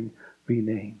offspring be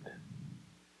named.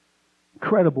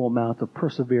 Incredible amount of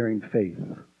persevering faith.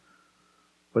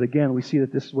 But again, we see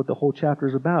that this is what the whole chapter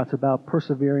is about. It's about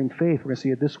persevering faith. We're going to see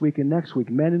it this week and next week.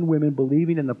 Men and women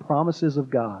believing in the promises of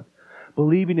God,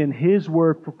 believing in His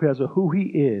Word because of who He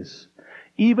is,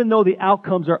 even though the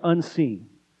outcomes are unseen.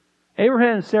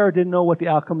 Abraham and Sarah didn't know what the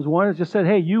outcomes were. They just said,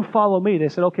 hey, you follow me. They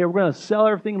said, okay, we're going to sell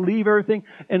everything, leave everything,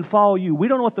 and follow you. We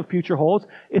don't know what the future holds.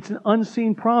 It's an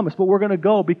unseen promise, but we're going to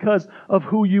go because of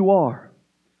who you are.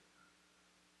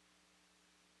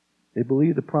 They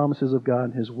believed the promises of God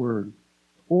and His Word.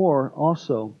 Or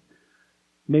also,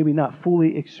 maybe not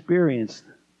fully experienced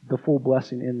the full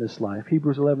blessing in this life.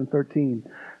 Hebrews 11:13.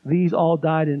 These all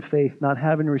died in faith, not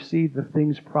having received the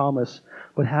things promised,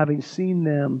 but having seen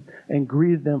them and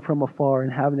greeted them from afar,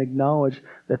 and having acknowledged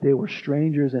that they were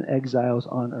strangers and exiles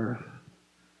on earth.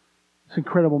 It's an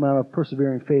incredible amount of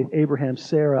persevering faith. Abraham,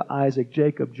 Sarah, Isaac,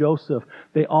 Jacob, Joseph,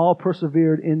 they all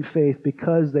persevered in faith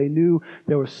because they knew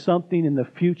there was something in the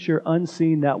future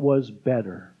unseen that was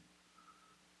better.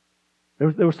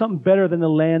 There was something better than the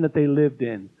land that they lived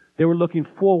in. They were looking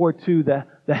forward to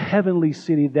the heavenly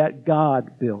city that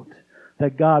God built,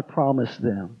 that God promised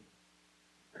them.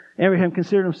 Abraham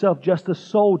considered himself just a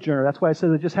sojourner. That's why it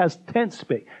says it just has tent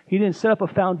space. He didn't set up a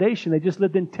foundation. They just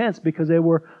lived in tents because they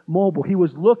were mobile. He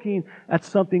was looking at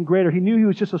something greater. He knew he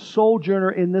was just a sojourner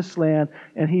in this land,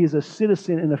 and he is a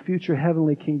citizen in a future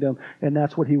heavenly kingdom, and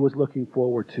that's what he was looking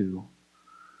forward to.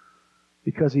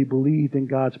 Because he believed in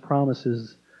God's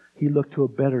promises, he looked to a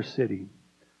better city,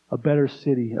 a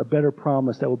better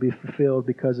promise that will be fulfilled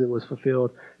because it was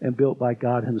fulfilled and built by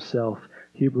God Himself.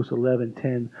 Hebrews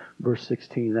 11:10, verse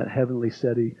 16. That heavenly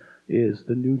city is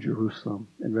the New Jerusalem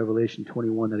in Revelation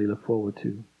 21 that he looked forward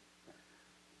to.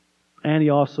 And he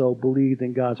also believed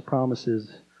in God's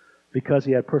promises because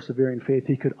he had persevering faith.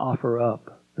 He could offer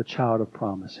up the child of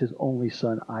promise, his only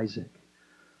son Isaac,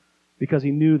 because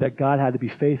he knew that God had to be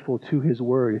faithful to His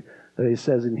word. That he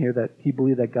says in here that he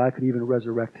believed that God could even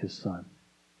resurrect his son.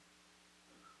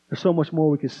 There's so much more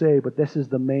we could say, but this is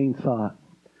the main thought.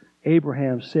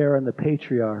 Abraham, Sarah, and the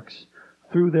patriarchs,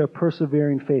 through their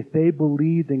persevering faith, they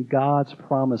believed in God's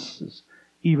promises,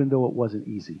 even though it wasn't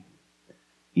easy.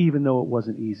 Even though it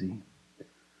wasn't easy.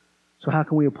 So how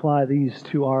can we apply these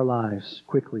to our lives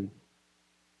quickly?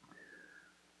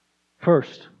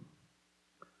 First,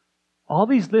 all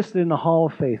these listed in the Hall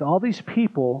of Faith, all these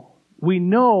people, we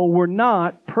know were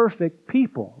not perfect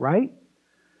people, right?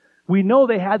 We know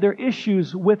they had their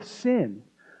issues with sin.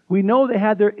 We know they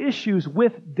had their issues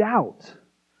with doubt.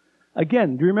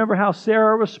 Again, do you remember how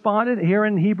Sarah responded here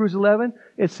in Hebrews 11?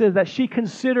 It says that she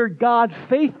considered God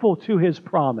faithful to His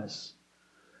promise.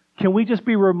 Can we just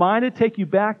be reminded, take you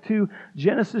back to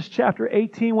Genesis chapter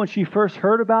 18 when she first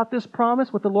heard about this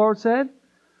promise, what the Lord said?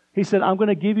 He said, I'm going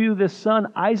to give you this son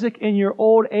Isaac in your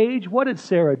old age. What did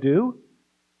Sarah do?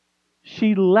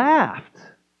 She laughed.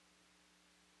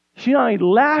 She not only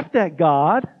laughed at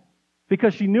God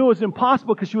because she knew it was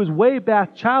impossible because she was way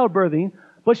back childbirthing,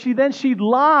 but she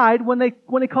lied when they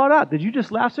called out. Did you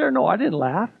just laugh, Sarah? No, I didn't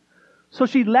laugh. So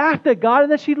she laughed at God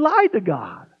and then she lied to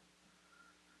God.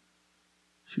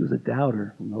 She was a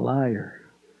doubter and a liar.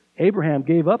 Abraham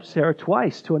gave up Sarah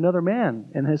twice to another man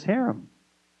in his harem.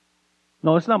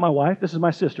 No, it's not my wife. This is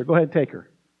my sister. Go ahead and take her.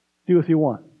 Do what you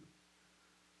want.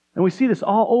 And we see this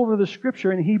all over the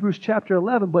Scripture in Hebrews chapter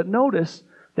 11. But notice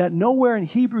that nowhere in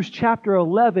Hebrews chapter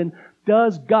 11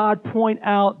 does God point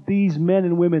out these men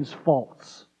and women's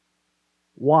faults.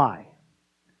 Why?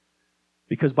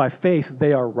 Because by faith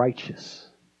they are righteous.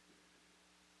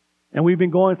 And we've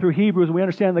been going through Hebrews and we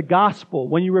understand the gospel.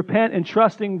 When you repent and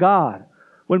trust in God,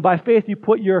 when by faith you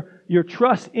put your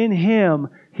trust in Him,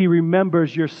 He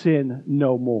remembers your sin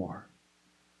no more.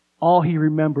 All He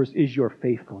remembers is your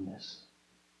faithfulness.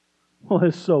 Well,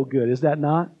 it's so good, is that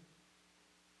not?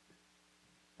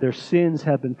 Their sins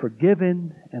have been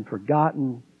forgiven and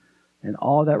forgotten, and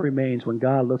all that remains when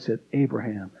God looks at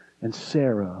Abraham and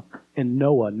Sarah and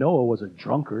Noah. Noah was a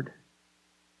drunkard,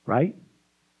 right?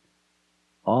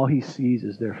 All he sees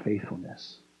is their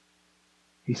faithfulness.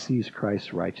 He sees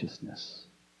Christ's righteousness.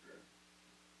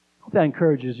 I hope that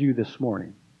encourages you this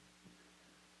morning.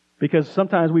 Because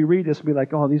sometimes we read this and be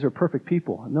like, oh, these are perfect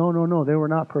people. No, they were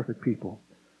not perfect people.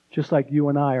 Just like you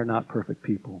and I are not perfect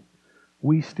people.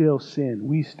 We still sin.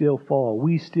 We still fall.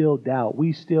 We still doubt.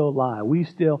 We still lie. We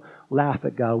still laugh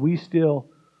at God. We still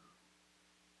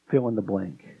fill in the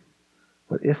blank.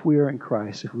 But if we are in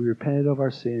Christ, if we repented of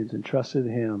our sins and trusted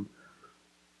in Him,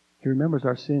 He remembers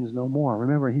our sins no more.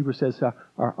 Remember, Hebrews says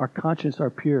our conscience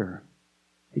are pure.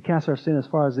 He casts our sin as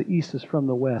far as the east is from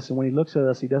the west. And when He looks at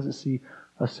us, He doesn't see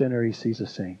a sinner. He sees a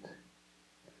saint.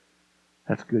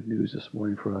 That's good news this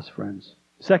morning for us, friends.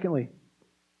 Secondly,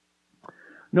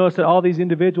 notice that all these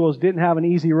individuals didn't have an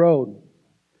easy road.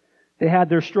 They had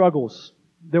their struggles.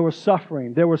 There was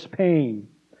suffering. There was pain.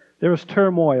 There was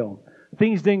turmoil.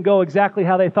 Things didn't go exactly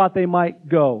how they thought they might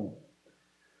go.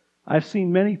 I've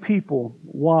seen many people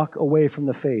walk away from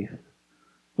the faith,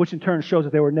 which in turn shows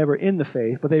that they were never in the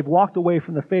faith, but they've walked away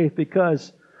from the faith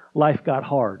because life got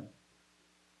hard.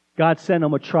 God sent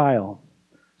them a trial.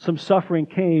 Some suffering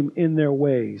came in their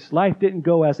ways. Life didn't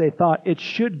go as they thought it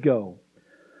should go.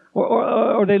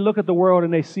 Or they look at the world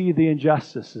and they see the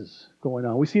injustices going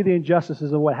on. We see the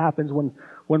injustices of what happens when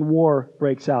war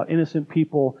breaks out. Innocent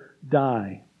people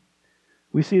die.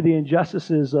 We see the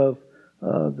injustices of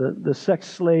the sex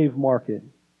slave market,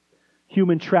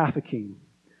 human trafficking.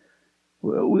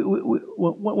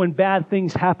 When bad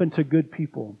things happen to good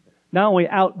people. Not only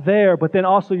out there, but then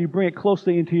also you bring it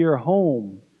closely into your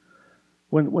home.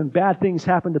 When bad things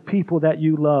happen to people that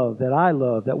you love, that I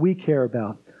love, that we care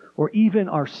about, or even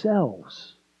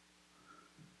ourselves.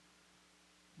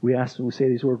 We ask and we say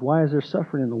these words, why is there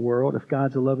suffering in the world if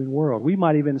God's a loving world? We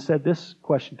might even have said this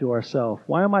question to ourselves.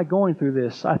 Why am I going through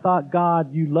this? I thought,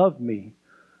 God, you loved me.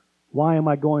 Why am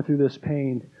I going through this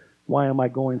pain? Why am I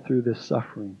going through this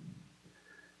suffering?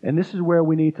 And this is where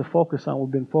we need to focus on.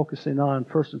 We've been focusing on,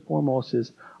 first and foremost,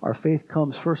 is our faith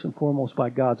comes first and foremost by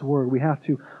God's Word. We have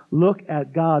to look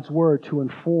at God's Word to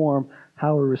inform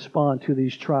how we respond to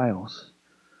these trials.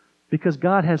 Because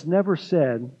God has never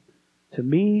said to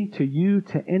me, to you,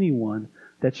 to anyone,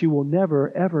 that you will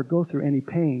never, ever go through any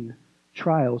pain,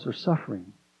 trials, or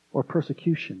suffering, or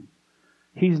persecution.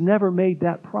 He's never made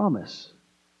that promise.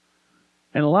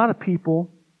 And a lot of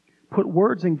people put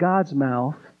words in God's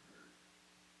mouth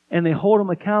and they hold Him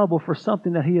accountable for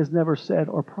something that He has never said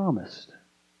or promised.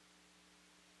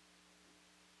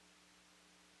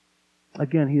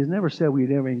 Again, He has never said we'd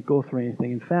never go through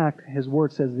anything. In fact, His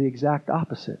Word says the exact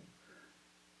opposite.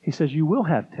 He says you will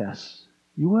have tests.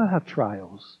 You will have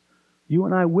trials. You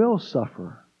and I will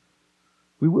suffer.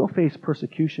 We will face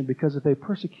persecution because if they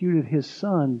persecuted His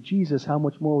Son, Jesus, how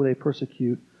much more will they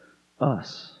persecute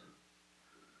us?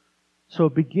 So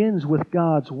it begins with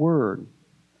God's Word.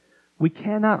 We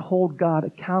cannot hold God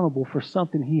accountable for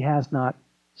something He has not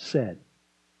said.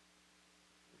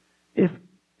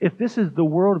 If this is the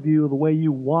worldview of the way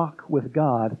you walk with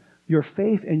God, your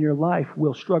faith and your life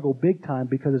will struggle big time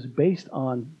because it's based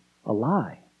on a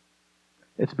lie.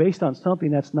 It's based on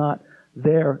something that's not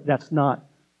there, that's not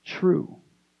true.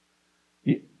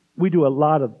 We do a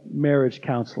lot of marriage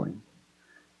counseling.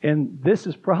 And this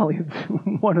is probably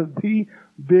one of the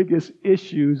biggest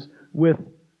issues with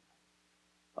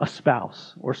a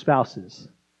spouse or spouses.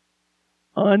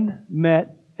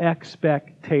 Unmet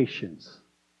expectations.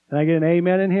 Can I get an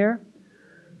amen in here?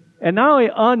 And not only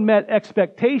unmet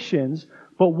expectations,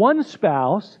 but one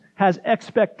spouse has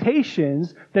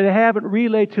expectations that they haven't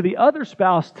relayed to the other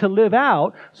spouse to live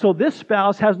out. So this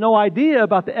spouse has no idea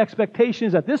about the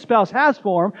expectations that this spouse has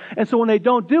for them. And so when they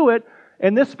don't do it,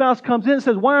 and this spouse comes in and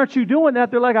says, "Why aren't you doing that?"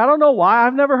 They're like, "I don't know why.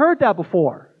 I've never heard that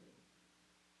before."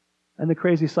 And the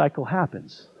crazy cycle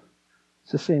happens.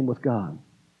 It's the same with God.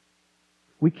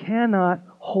 We cannot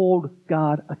hold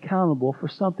God accountable for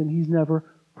something He's never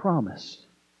promised.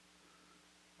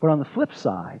 But on the flip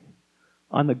side,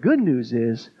 on the good news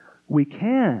is, we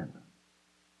can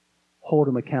hold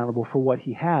Him accountable for what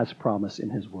He has promised in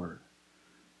His Word.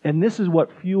 And this is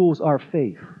what fuels our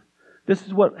faith. This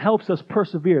is what helps us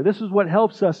persevere. This is what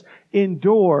helps us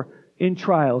endure in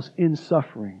trials, in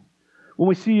suffering. When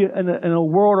we see in a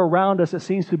world around us that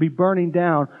seems to be burning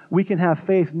down, we can have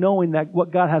faith knowing that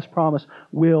what God has promised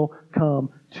will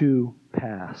come to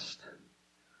pass.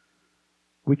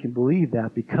 We can believe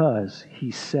that because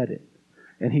He said it,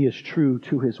 and He is true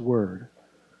to His Word.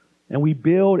 And we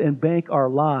build and bank our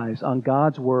lives on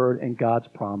God's Word and God's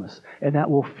promise. And that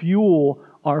will fuel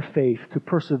our faith to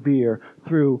persevere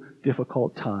through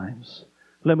difficult times.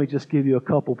 Let me just give you a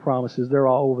couple promises. They're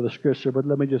all over the Scripture, but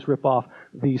let me just rip off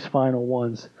these final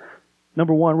ones.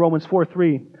 Number 1, Romans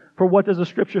 4:3. For what does the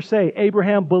Scripture say?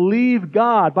 Abraham believed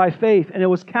God by faith, and it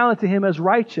was counted to him as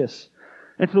righteous.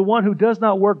 And to the one who does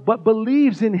not work, but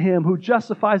believes in Him who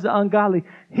justifies the ungodly,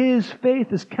 his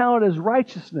faith is counted as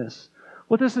righteousness.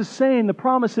 What this is saying, the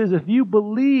promise is, if you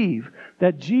believe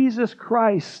that Jesus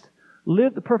Christ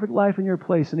lived the perfect life in your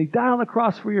place, and He died on the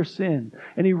cross for your sin,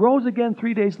 and He rose again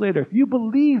 3 days later, if you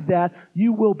believe that,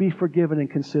 you will be forgiven and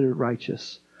considered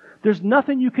righteous. There's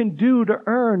nothing you can do to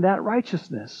earn that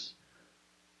righteousness.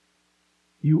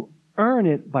 You earn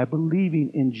it by believing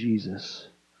in Jesus.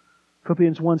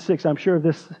 Philippians 1:6, I'm sure of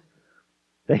this,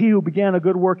 that He who began a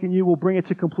good work in you will bring it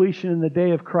to completion in the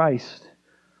day of Christ.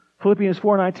 Philippians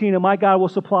 4:19, and my God will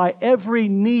supply every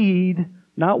need,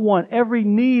 not one, every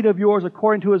need of yours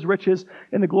according to His riches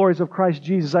in the glories of Christ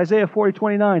Jesus. Isaiah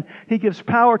 40:29, He gives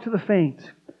power to the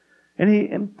faint,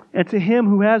 and to him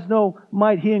who has no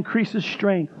might He increases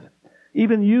strength.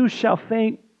 Even youth shall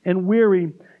faint and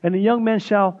weary, and the young men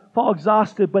shall fall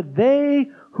exhausted, but they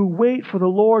who wait for the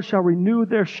Lord shall renew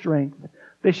their strength.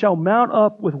 They shall mount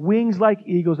up with wings like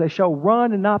eagles. They shall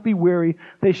run and not be weary.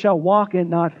 They shall walk and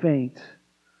not faint.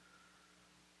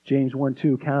 James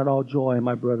 1:2, count it all joy,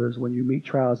 my brothers, when you meet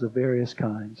trials of various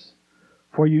kinds.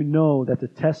 For you know that the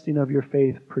testing of your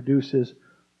faith produces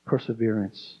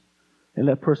perseverance. And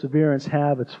let perseverance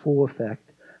have its full effect,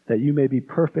 that you may be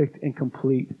perfect and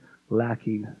complete,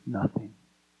 lacking nothing.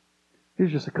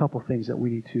 Here's just a couple things that we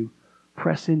need to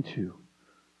press into,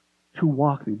 to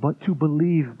walk through, but to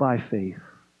believe by faith.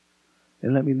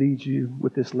 And let me lead you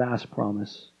with this last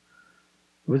promise.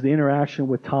 It was the interaction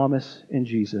with Thomas and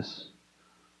Jesus.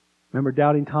 Remember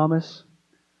doubting Thomas?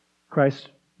 Christ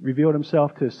revealed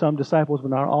Himself to some disciples,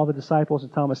 but not all the disciples.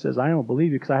 And Thomas says, I don't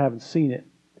believe you because I haven't seen it.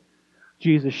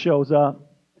 Jesus shows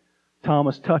up.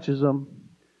 Thomas touches Him.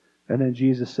 And then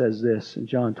Jesus says this in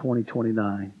John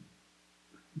 20:29.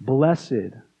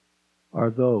 Blessed are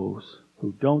those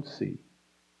who don't see,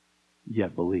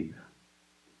 yet believe.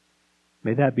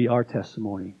 May that be our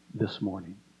testimony this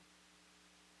morning.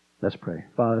 Let's pray.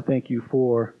 Father, thank You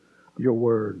for Your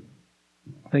Word.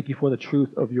 Thank You for the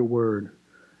truth of Your Word.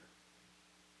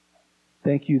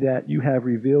 Thank You that You have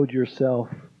revealed Yourself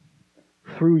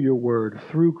through Your Word,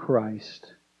 through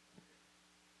Christ.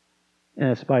 And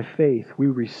it's by faith we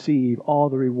receive all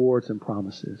the rewards and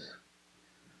promises.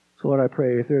 So Lord, I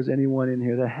pray if there's anyone in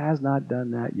here that has not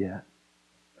done that yet,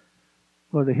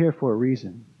 Lord, they're here for a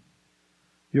reason.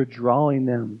 You're drawing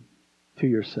them to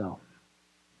Yourself.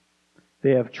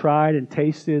 They have tried and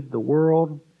tasted the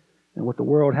world and what the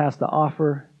world has to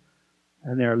offer,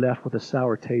 and they are left with a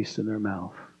sour taste in their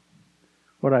mouth.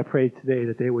 Lord, I pray today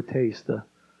that they would taste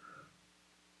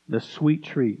the sweet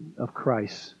treat of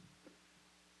Christ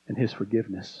and His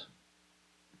forgiveness.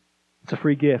 It's a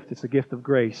free gift. It's a gift of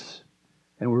grace.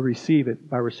 And we receive it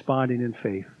by responding in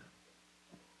faith,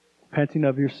 repenting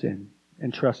of your sin,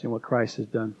 and trusting what Christ has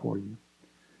done for you.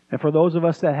 And for those of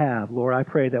us that have, Lord, I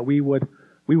pray that we would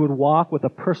walk with a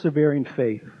persevering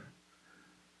faith.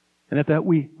 And that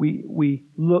we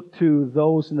look to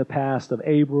those in the past of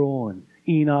Abel and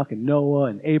Enoch and Noah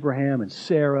and Abraham and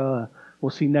Sarah. We'll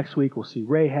see next week, we'll see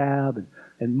Rahab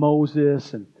and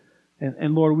Moses.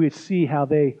 And Lord, we would see how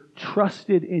they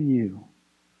trusted in You.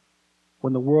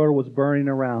 when the world was burning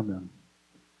around them,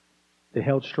 they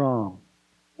held strong,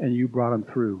 and you brought them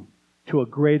through to a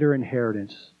greater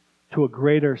inheritance, to a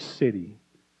greater city,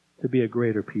 to be a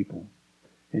greater people.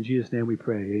 In Jesus' name we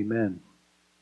pray, amen.